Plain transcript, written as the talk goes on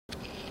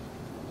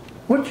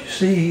What you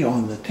see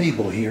on the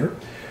table here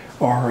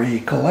are a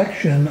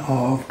collection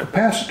of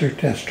capacitor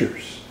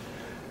testers.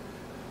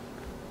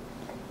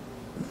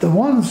 The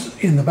ones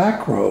in the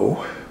back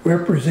row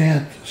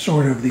represent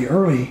sort of the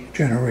early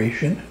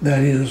generation,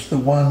 that is the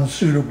ones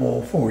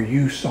suitable for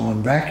use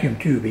on vacuum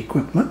tube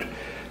equipment,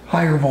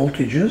 higher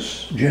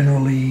voltages,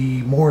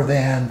 generally more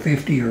than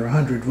 50 or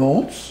 100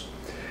 volts.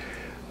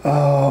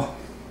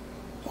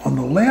 On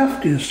the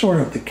left is sort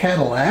of the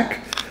Cadillac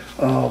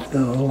of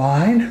the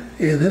line.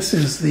 This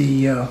is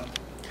the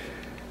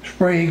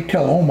Sprague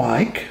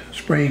Teleomic.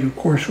 Sprague, of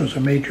course, was a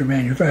major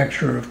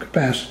manufacturer of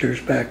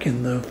capacitors back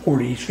in the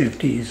 40s,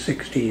 50s,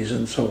 60s,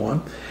 and so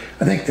on.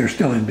 I think they're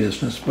still in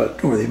business,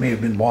 or they may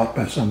have been bought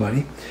by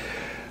somebody.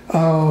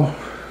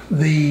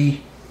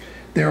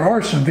 There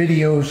are some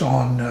videos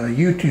on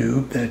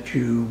YouTube that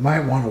you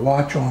might want to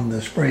watch on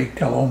the Sprague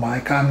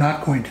Teleomic. I'm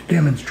not going to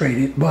demonstrate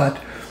it, but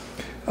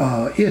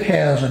it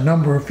has a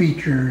number of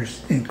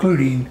features,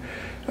 including,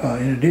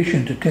 in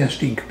addition to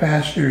testing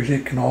capacitors,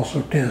 it can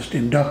also test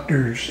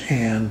inductors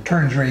and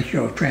turns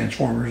ratio of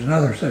transformers and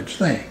other such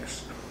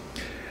things.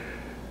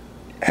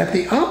 At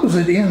the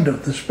opposite end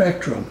of the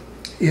spectrum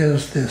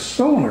is this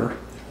solar,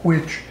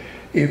 which,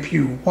 if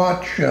you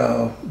watch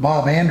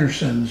Bob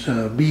Anderson's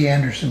B.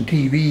 Anderson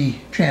TV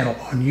channel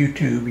on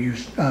YouTube,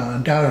 you've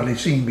undoubtedly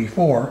seen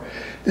before.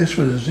 This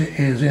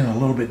is in a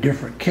little bit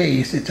different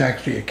case. It's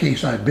actually a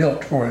case I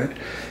built for it.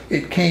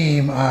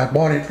 I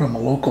bought it from a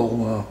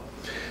local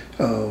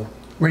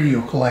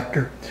radio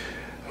collector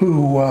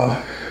who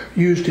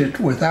used it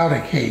without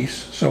a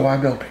case, so I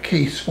built a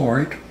case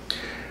for it.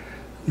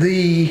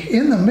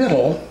 In the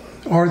middle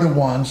are the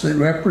ones that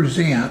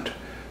represent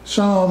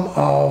some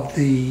of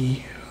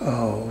the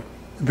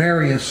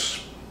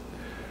various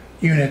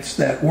units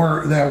that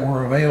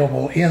were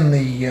available in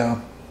the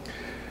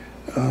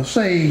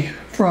say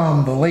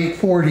from the late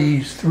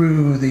 40s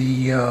through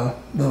the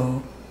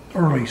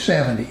early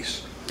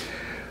 70s.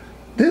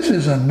 This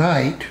is a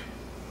night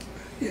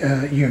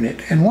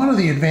unit, and one of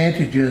the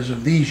advantages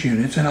of these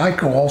units, and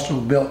ICO also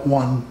built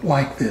one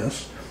like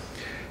this,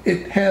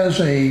 it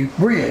has a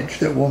bridge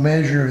that will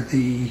measure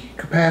the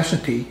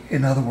capacity,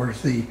 in other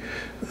words the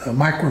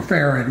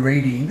microfarad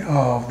rating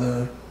of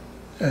the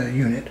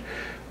unit,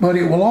 but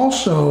it will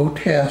also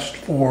test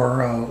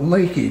for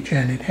leakage,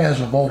 and it has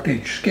a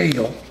voltage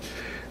scale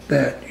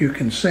that you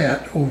can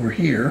set over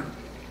here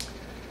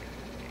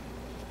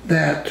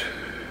that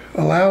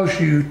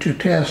allows you to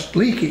test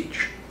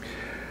leakage.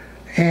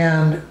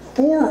 And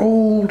for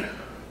old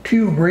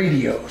tube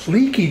radios,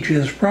 leakage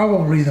is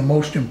probably the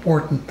most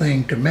important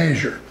thing to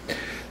measure.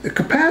 The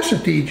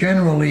capacity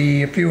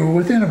generally, if you were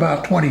within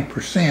about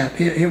 20%,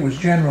 it was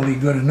generally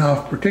good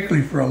enough,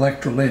 particularly for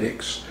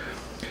electrolytics.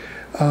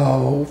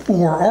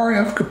 For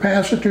RF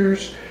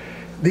capacitors,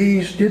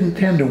 these didn't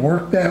tend to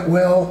work that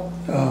well.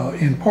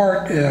 In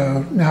part,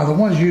 now the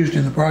ones used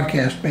in the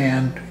broadcast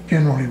band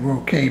generally were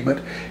okay,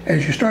 but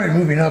as you started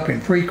moving up in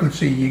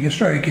frequency, you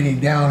started getting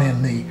down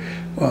in the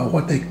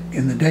what they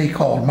in the day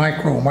called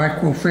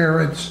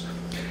microfarads,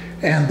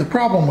 and the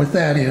problem with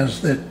that is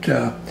that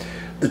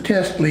the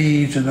test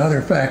leads and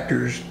other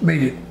factors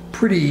made it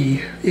pretty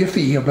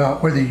iffy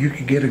about whether you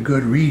could get a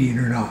good reading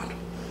or not.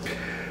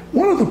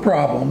 One of the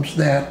problems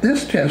that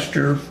this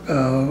tester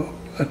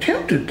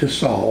attempted to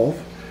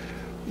solve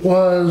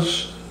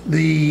was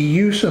the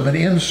use of an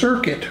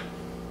in-circuit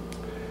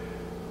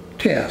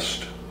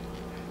test.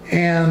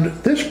 And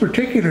this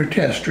particular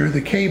tester,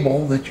 the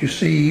cable that you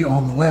see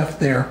on the left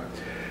there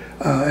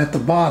at the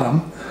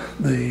bottom,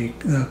 the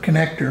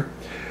connector,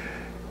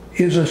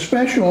 is a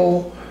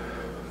special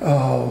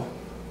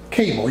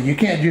cable. You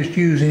can't just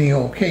use any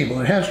old cable.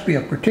 It has to be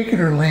a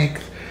particular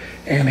length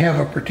and have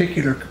a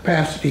particular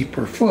capacity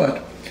per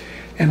foot.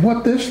 And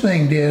what this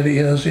thing did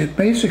is it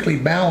basically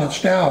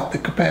balanced out the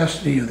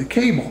capacity of the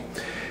cable,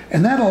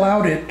 and that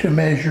allowed it to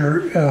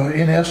measure,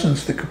 in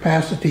essence, the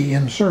capacity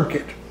in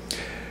circuit.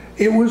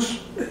 It was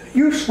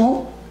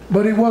useful,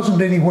 but it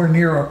wasn't anywhere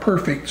near a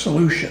perfect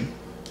solution.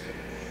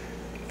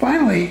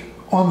 Finally,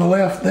 on the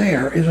left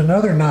there is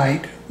another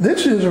night.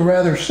 This is a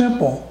rather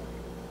simple,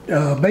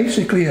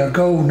 basically a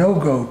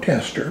go-no-go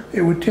tester.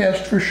 It would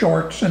test for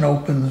shorts and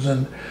opens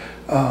and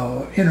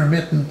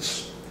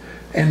intermittents.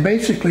 And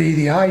basically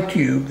the eye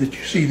tube that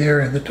you see there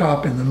in the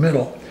top in the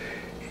middle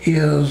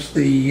is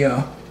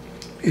the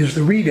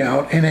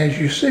readout, and as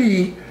you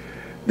see,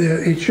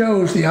 it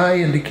shows the eye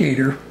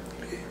indicator.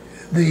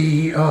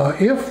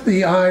 If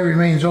the eye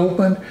remains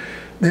open,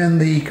 then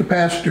the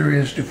capacitor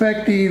is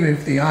defective.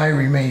 If the eye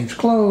remains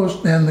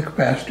closed, then the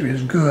capacitor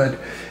is good.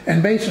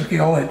 And basically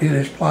all it did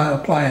is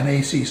apply an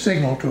AC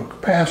signal to a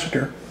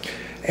capacitor,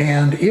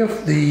 and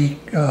if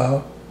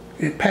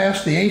it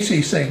passed the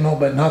AC signal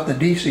but not the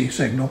DC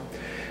signal,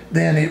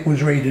 then it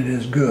was rated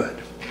as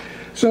good.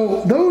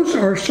 So those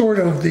are sort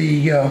of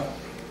the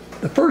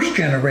first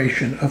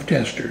generation of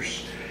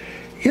testers.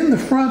 In the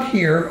front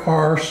here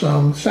are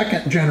some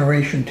second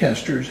generation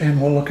testers,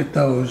 and we'll look at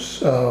those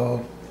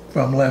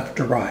from left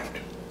to right.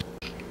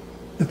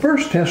 The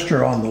first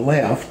tester on the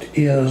left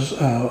is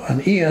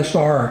an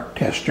ESR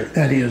tester,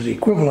 that is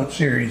equivalent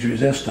series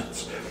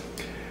resistance.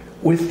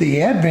 With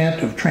the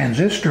advent of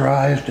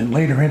transistorized and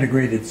later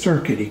integrated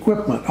circuit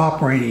equipment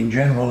operating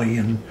generally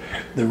in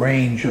the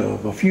range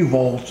of a few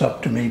volts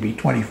up to maybe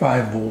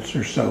 25 volts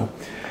or so,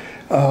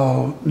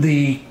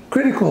 the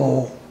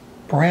critical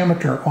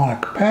parameter on a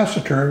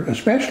capacitor,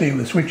 especially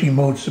with switching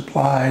mode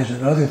supplies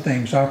and other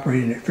things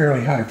operating at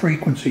fairly high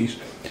frequencies,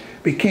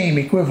 became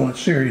equivalent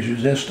series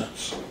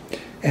resistance.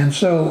 And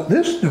so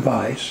this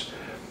device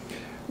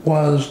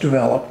was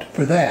developed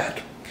for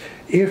that.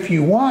 If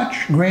you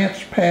watch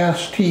Grant's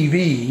Past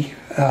TV,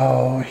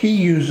 he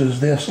uses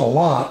this a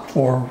lot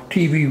for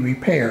TV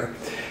repair.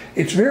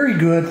 It's very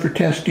good for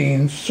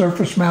testing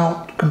surface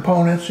mount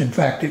components. In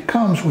fact, it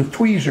comes with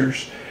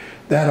tweezers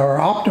that are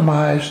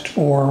optimized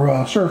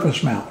for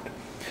surface mount.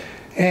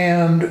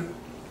 And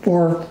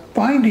for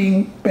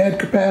finding bad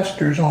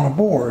capacitors on a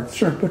board,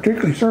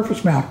 particularly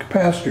surface mount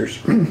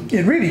capacitors,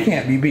 it really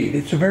can't be beat.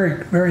 It's a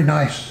very, very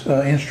nice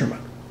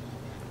instrument.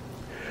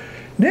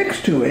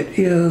 Next to it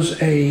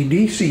is a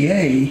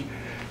Dca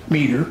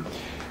meter.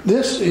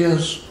 This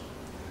is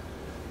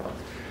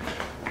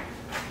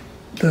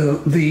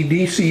the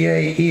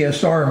Dca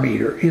Esr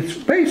meter. It's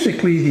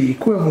basically the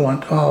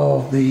equivalent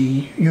of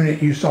the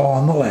unit you saw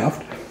on the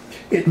left.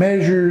 It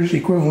measures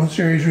equivalent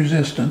series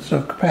resistance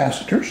of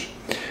capacitors.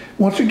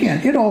 Once again,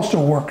 it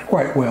also worked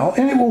quite well,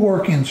 and it will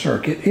work in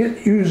circuit.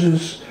 It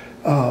uses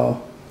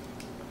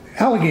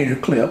alligator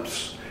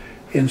clips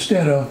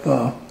instead of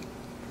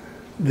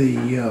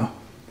the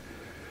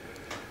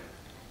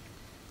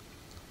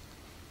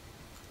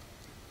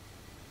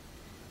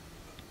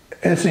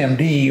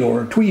SMD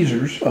or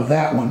tweezers of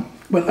that one,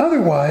 but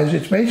otherwise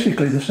it's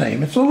basically the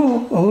same. It's a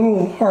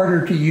little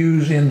harder to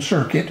use in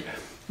circuit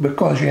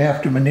because you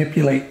have to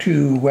manipulate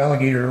two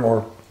alligator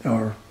or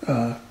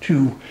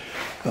two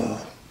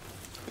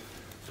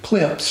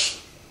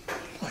clips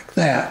like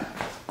that.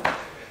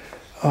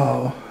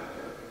 But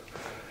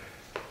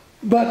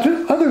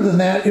other than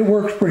that, it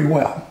works pretty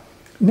well.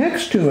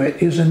 Next to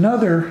it is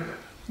another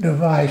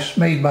device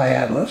made by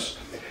Atlas,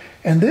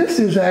 and this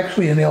is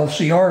actually an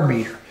LCR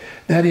meter.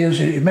 That is,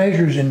 it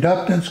measures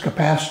inductance,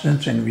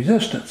 capacitance, and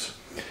resistance.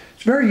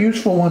 It's very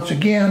useful, once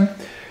again,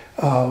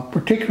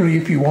 particularly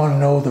if you want to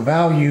know the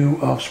value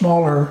of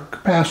smaller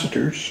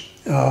capacitors.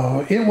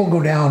 It will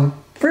go down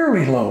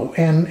fairly low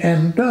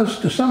and does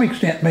to some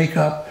extent make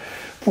up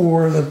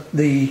for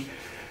the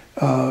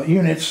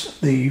units,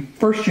 the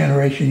first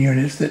generation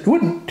units that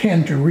wouldn't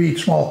tend to read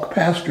small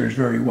capacitors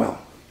very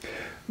well.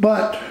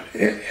 But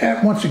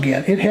once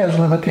again, it has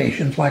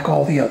limitations like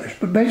all the others,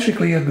 but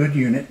basically a good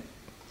unit.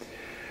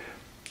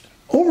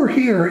 Over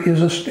here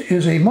is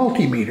a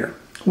multimeter,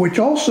 which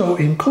also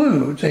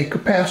includes a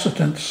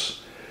capacitance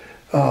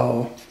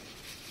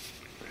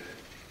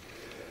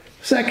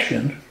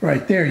section.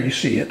 Right there you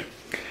see it.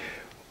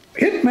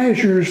 It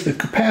measures the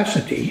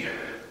capacity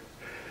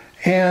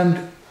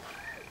and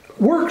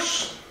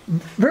works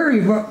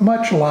very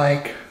much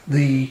like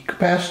the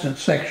capacitance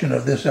section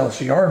of this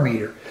LCR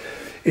meter.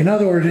 In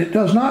other words, it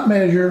does not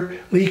measure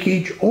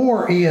leakage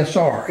or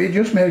ESR. It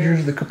just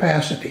measures the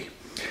capacity.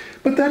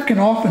 But that can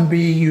often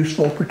be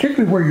useful,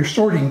 particularly where you're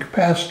sorting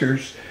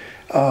capacitors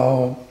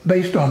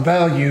based on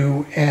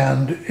value,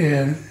 and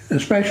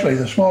especially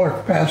the smaller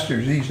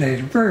capacitors these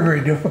days are very,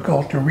 very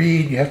difficult to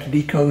read. You have to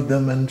decode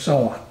them and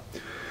so on.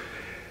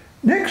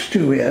 Next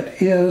to it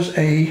is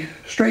a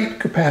straight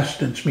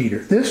capacitance meter.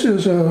 This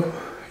is a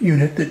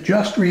unit that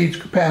just reads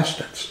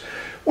capacitance.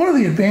 One of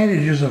the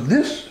advantages of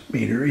this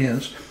meter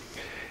is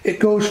it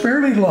goes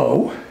fairly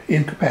low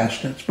in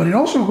capacitance, but it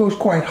also goes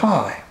quite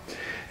high.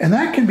 And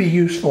that can be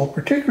useful,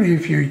 particularly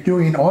if you're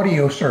doing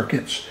audio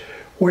circuits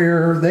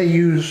where they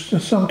use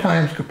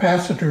sometimes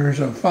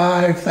capacitors of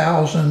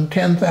 5,000,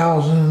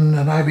 10,000,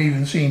 and I've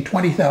even seen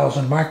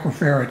 20,000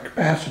 microfarad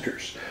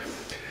capacitors.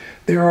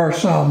 There are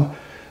some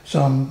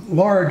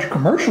large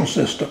commercial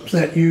systems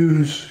that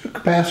use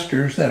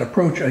capacitors that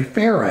approach a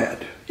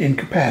farad in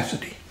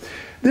capacity.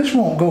 This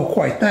won't go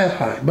quite that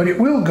high, but it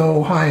will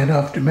go high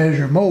enough to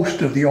measure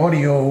most of the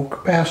audio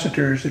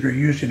capacitors that are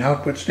used in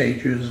output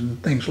stages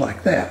and things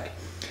like that.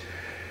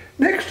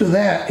 Next to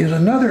that is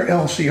another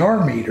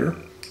LCR meter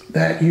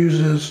that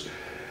uses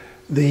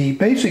the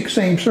basic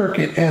same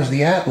circuit as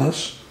the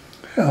Atlas.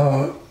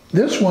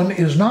 This one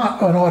is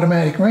not an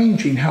automatic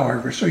ranging,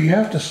 however, so you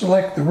have to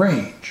select the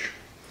range.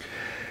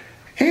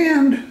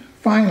 And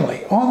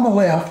finally, on the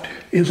left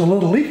is a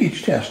little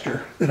leakage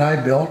tester that I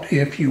built.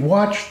 If you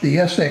watch the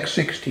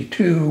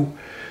SX62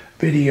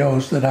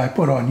 videos that I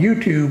put on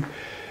YouTube,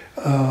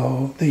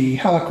 the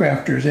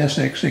Hallicrafter's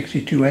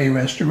SX62A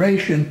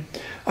restoration,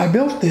 I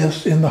built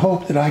this in the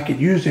hope that I could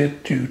use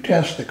it to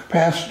test the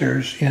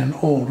capacitors in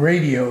old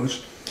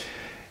radios.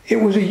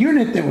 It was a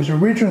unit that was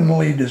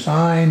originally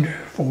designed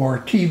for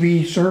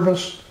TV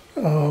service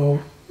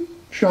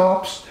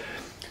shops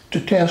to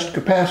test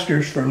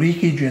capacitors for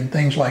leakage in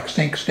things like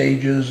sync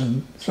stages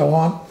and so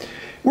on.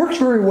 Works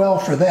very well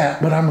for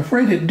that, but I'm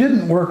afraid it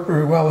didn't work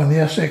very well in the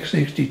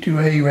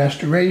SX62A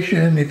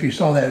restoration. If you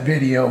saw that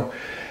video,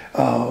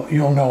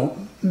 you'll know.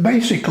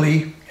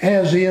 Basically,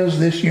 as is,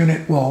 this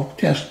unit will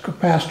test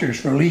capacitors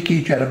for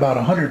leakage at about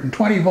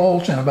 120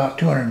 volts and about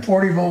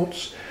 240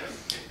 volts.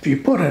 If you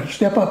put a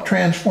step-up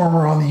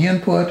transformer on the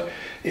input,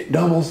 it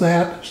doubles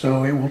that,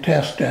 so it will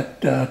test at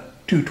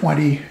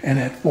 220 and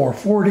at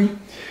 440.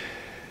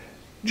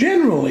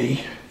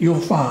 Generally,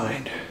 you'll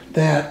find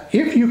that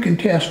if you can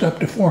test up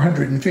to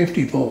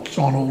 450 volts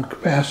on old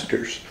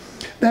capacitors,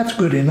 that's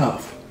good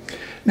enough.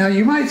 Now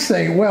you might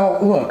say, well,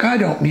 look, I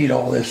don't need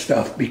all this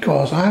stuff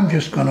because I'm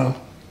just gonna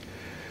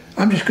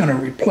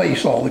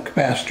replace all the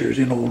capacitors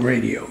in old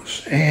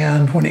radios.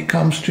 And when it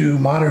comes to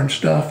modern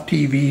stuff,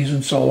 TVs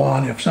and so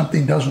on, if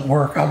something doesn't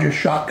work, I'll just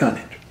shotgun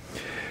it.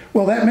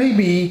 Well, that may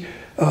be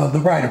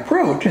the right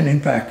approach, and in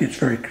fact, it's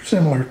very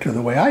similar to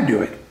the way I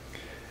do it.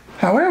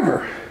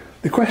 However,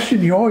 the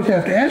question you always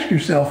have to ask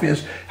yourself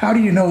is, how do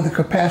you know the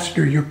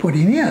capacitor you're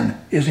putting in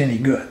is any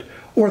good,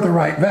 or the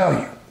right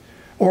value,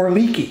 or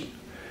leaky,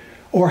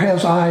 or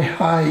has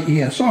high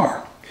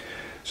ESR?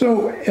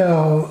 So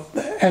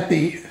at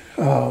the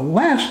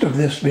last of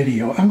this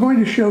video, I'm going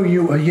to show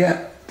you a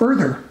yet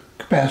further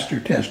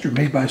capacitor tester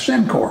made by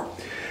Sencor,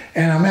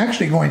 and I'm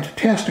actually going to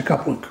test a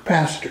couple of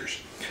capacitors.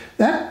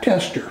 That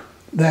tester,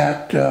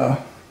 that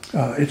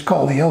it's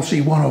called the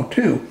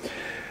LC102,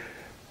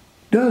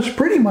 does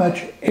pretty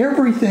much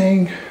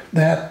everything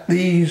that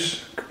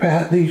these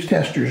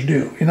testers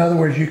do. In other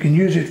words, you can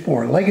use it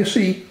for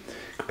legacy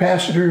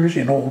capacitors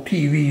in old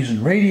TVs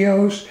and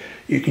radios.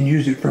 You can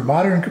use it for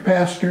modern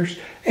capacitors,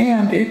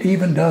 and it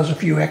even does a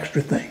few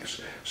extra things.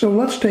 So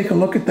let's take a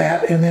look at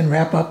that and then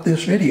wrap up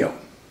this video.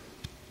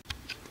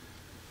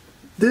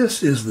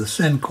 This is the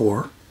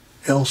Sencor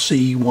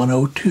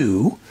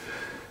LC102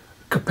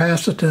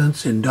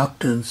 capacitance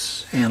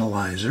inductance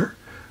analyzer.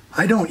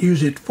 I don't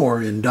use it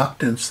for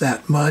inductance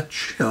that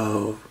much.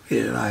 I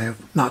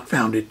have not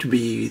found it to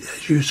be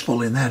as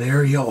useful in that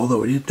area,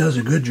 although it does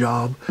a good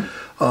job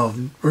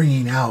of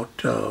bringing out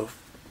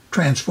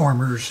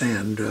transformers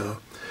and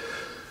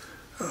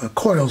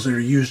coils that are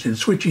used in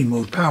switching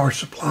mode power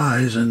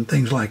supplies and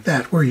things like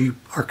that, where you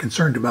are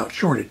concerned about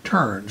shorted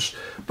turns.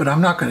 But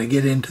I'm not going to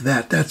get into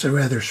that. That's a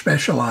rather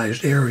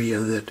specialized area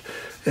that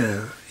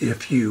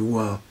if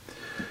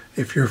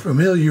you're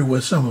familiar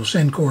with some of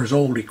Sencor's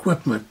old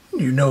equipment,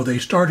 you know they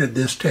started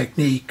this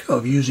technique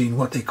of using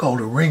what they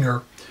called a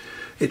ringer.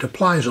 It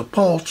applies a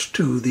pulse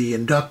to the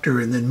inductor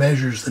and then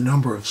measures the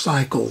number of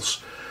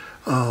cycles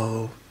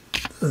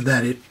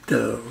that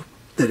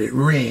it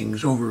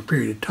rings over a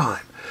period of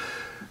time.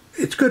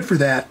 It's good for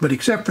that, but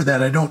except for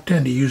that, I don't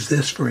tend to use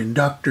this for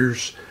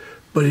inductors,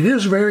 but it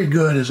is very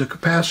good as a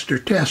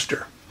capacitor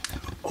tester.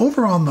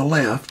 Over on the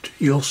left,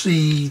 you'll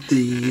see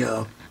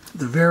the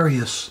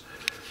various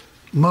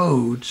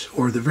modes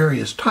or the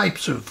various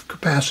types of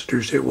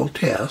capacitors it will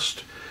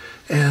test.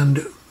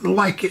 And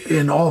like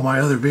in all my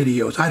other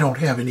videos, I don't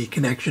have any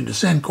connection to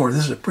Sencor.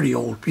 This is a pretty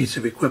old piece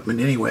of equipment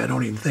anyway. I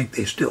don't even think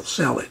they still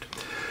sell it.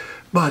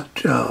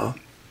 But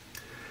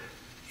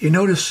you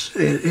notice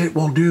it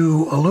will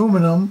do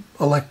aluminum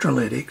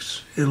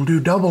electrolytics. It'll do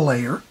double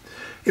layer.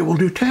 It will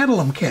do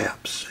tantalum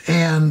caps.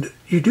 And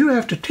you do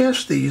have to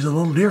test these a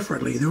little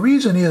differently. The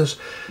reason is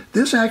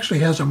this actually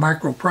has a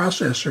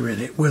microprocessor in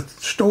it with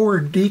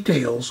stored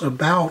details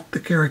about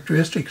the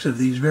characteristics of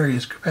these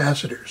various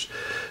capacitors.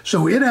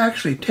 So it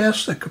actually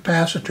tests the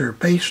capacitor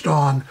based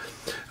on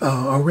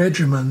a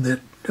regimen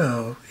that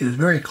is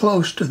very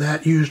close to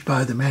that used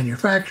by the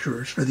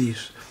manufacturers for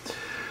these.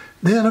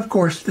 Then, of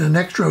course, the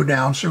next row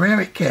down,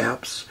 ceramic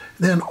caps,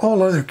 then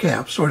all other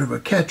caps, sort of a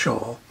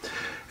catch-all,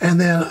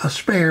 and then a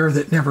spare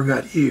that never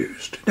got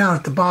used. Down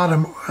at the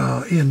bottom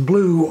in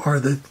blue are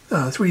the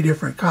three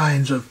different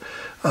kinds of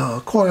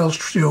coils,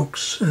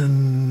 chokes,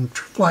 and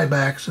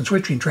flybacks and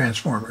switching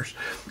transformers.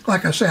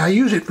 Like I say, I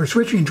use it for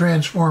switching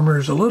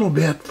transformers a little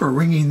bit for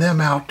ringing them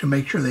out to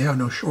make sure they have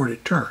no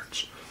shorted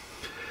turns.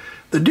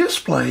 The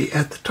display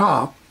at the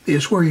top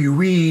is where you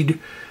read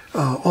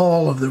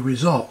all of the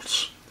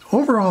results.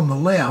 Over on the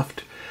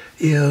left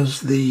is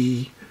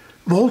the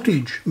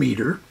voltage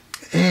meter,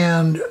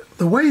 and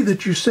the way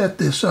that you set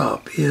this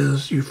up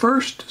is you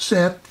first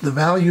set the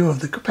value of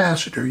the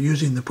capacitor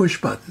using the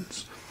push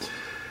buttons.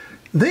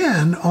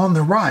 Then on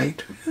the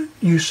right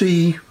you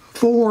see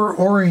 4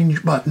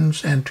 orange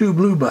buttons and 2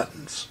 blue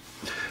buttons.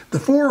 The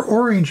 4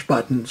 orange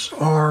buttons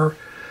are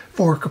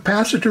for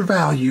capacitor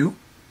value,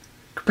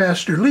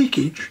 capacitor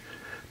leakage,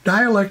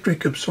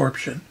 dielectric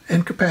absorption,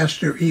 and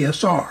capacitor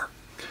ESR.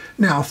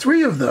 Now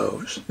 3 of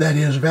those, that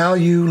is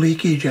value,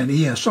 leakage, and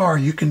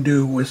ESR, you can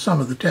do with some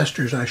of the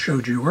testers I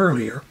showed you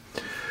earlier.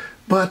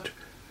 But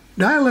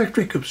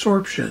dielectric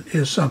absorption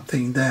is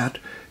something that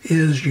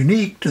is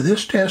unique to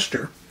this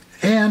tester,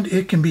 and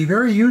it can be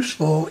very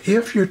useful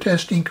if you're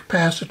testing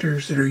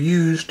capacitors that are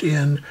used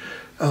in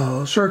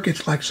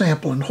circuits like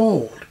sample and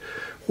hold,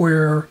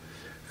 where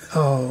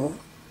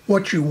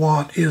what you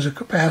want is a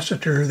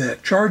capacitor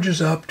that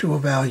charges up to a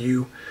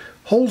value,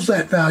 holds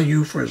that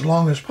value for as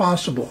long as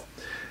possible,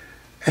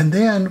 and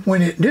then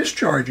when it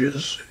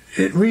discharges,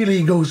 it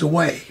really goes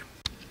away.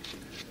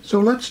 So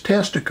let's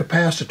test a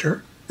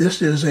capacitor.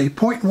 This is a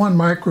 0.1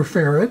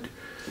 microfarad,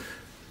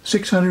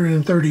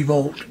 630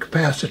 volt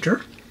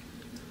capacitor.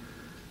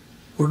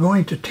 We're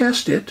going to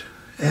test it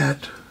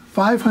at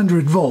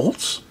 500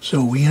 volts,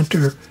 so we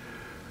enter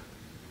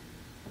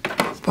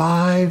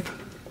 500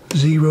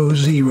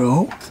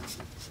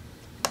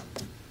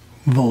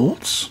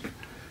 volts,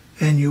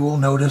 and you will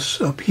notice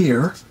up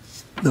here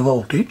the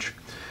voltage.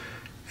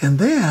 And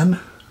then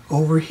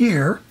over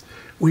here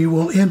we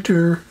will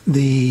enter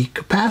the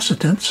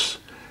capacitance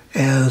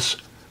as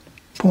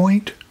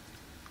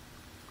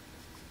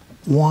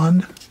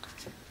 0.1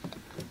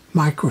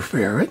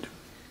 microfarad.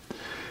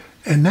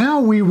 And now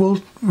we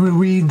will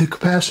read the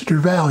capacitor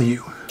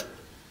value.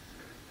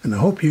 And I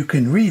hope you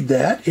can read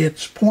that.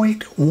 It's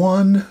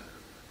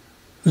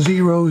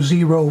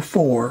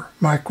 0.1004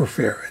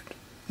 microfarad.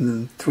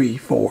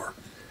 3-4.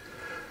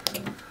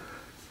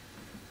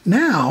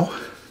 Now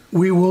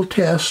we will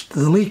test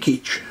the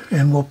leakage,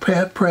 and we'll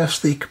press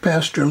the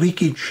capacitor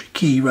leakage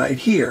key right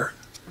here.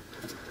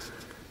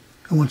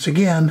 And once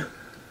again,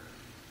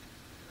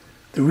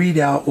 the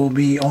readout will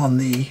be on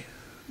the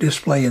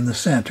display in the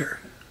center.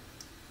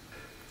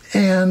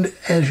 And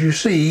as you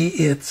see,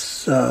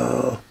 it's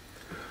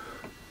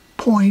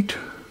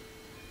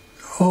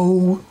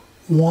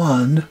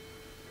 0.01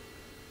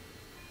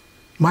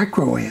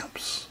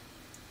 microamps,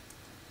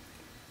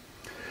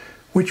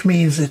 which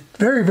means that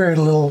very, very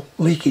little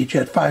leakage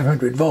at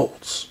 500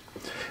 volts.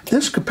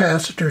 This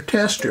capacitor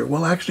tester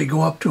will actually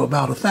go up to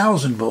about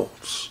 1,000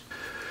 volts.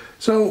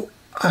 So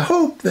I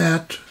hope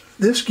that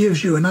this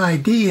gives you an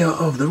idea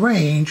of the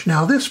range.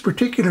 Now this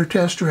particular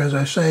tester, as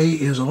I say,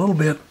 is a little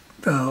bit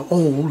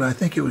old. I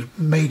think it was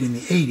made in the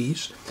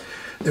 80s.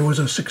 There was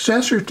a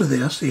successor to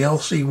this, the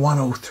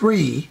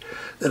LC103,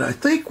 that I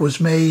think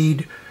was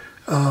made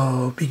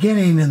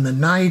beginning in the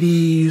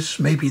 90s,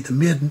 maybe the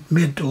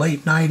mid to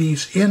late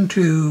 90s,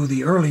 into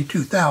the early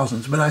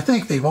 2000s, but I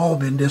think they've all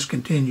been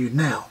discontinued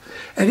now.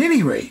 At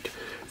any rate,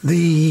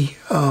 the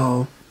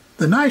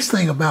nice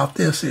thing about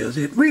this is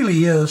it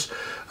really is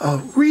a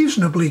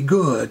reasonably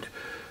good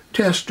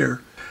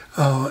tester.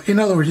 In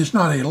other words, it's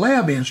not a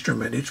lab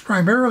instrument. It's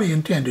primarily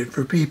intended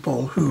for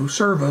people who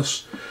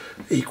service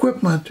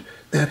equipment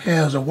that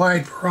has a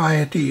wide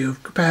variety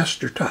of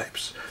capacitor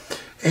types.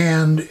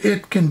 And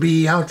it can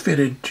be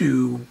outfitted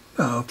to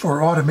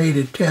for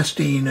automated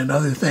testing and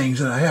other things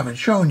that I haven't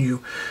shown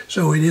you.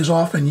 So it is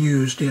often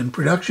used in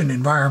production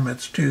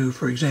environments to,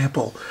 for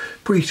example,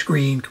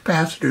 pre-screen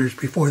capacitors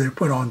before they're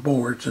put on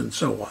boards and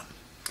so on.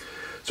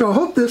 So I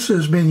hope this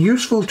has been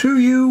useful to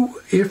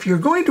you. If you're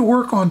going to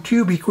work on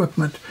tube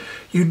equipment,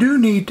 you do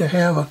need to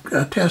have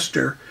a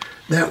tester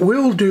that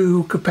will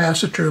do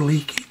capacitor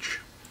leakage.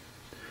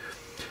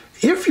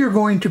 If you're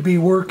going to be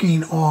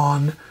working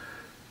on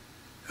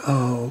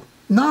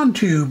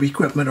non-tube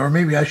equipment, or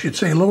maybe I should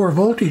say lower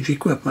voltage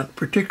equipment,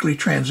 particularly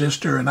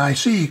transistor and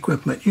IC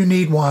equipment, you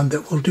need one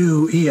that will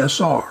do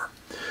ESR.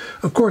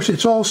 Of course,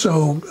 it's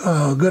also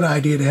a good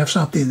idea to have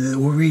something that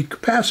will read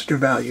capacitor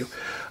value.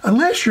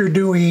 Unless you're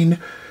doing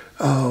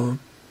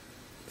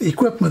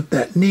equipment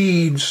that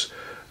needs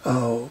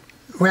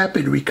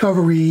rapid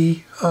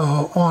recovery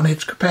on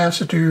its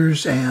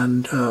capacitors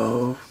and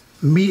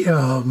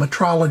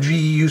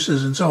metrology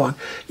uses and so on,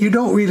 you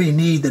don't really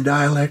need the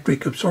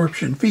dielectric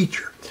absorption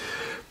feature.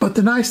 But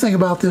the nice thing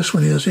about this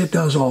one is it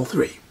does all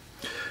three.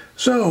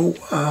 So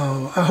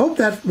I hope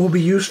that will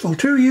be useful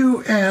to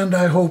you, and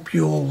I hope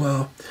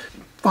you'll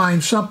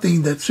find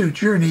something that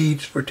suits your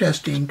needs for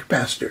testing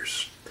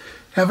capacitors.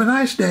 Have a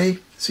nice day.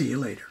 See you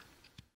later.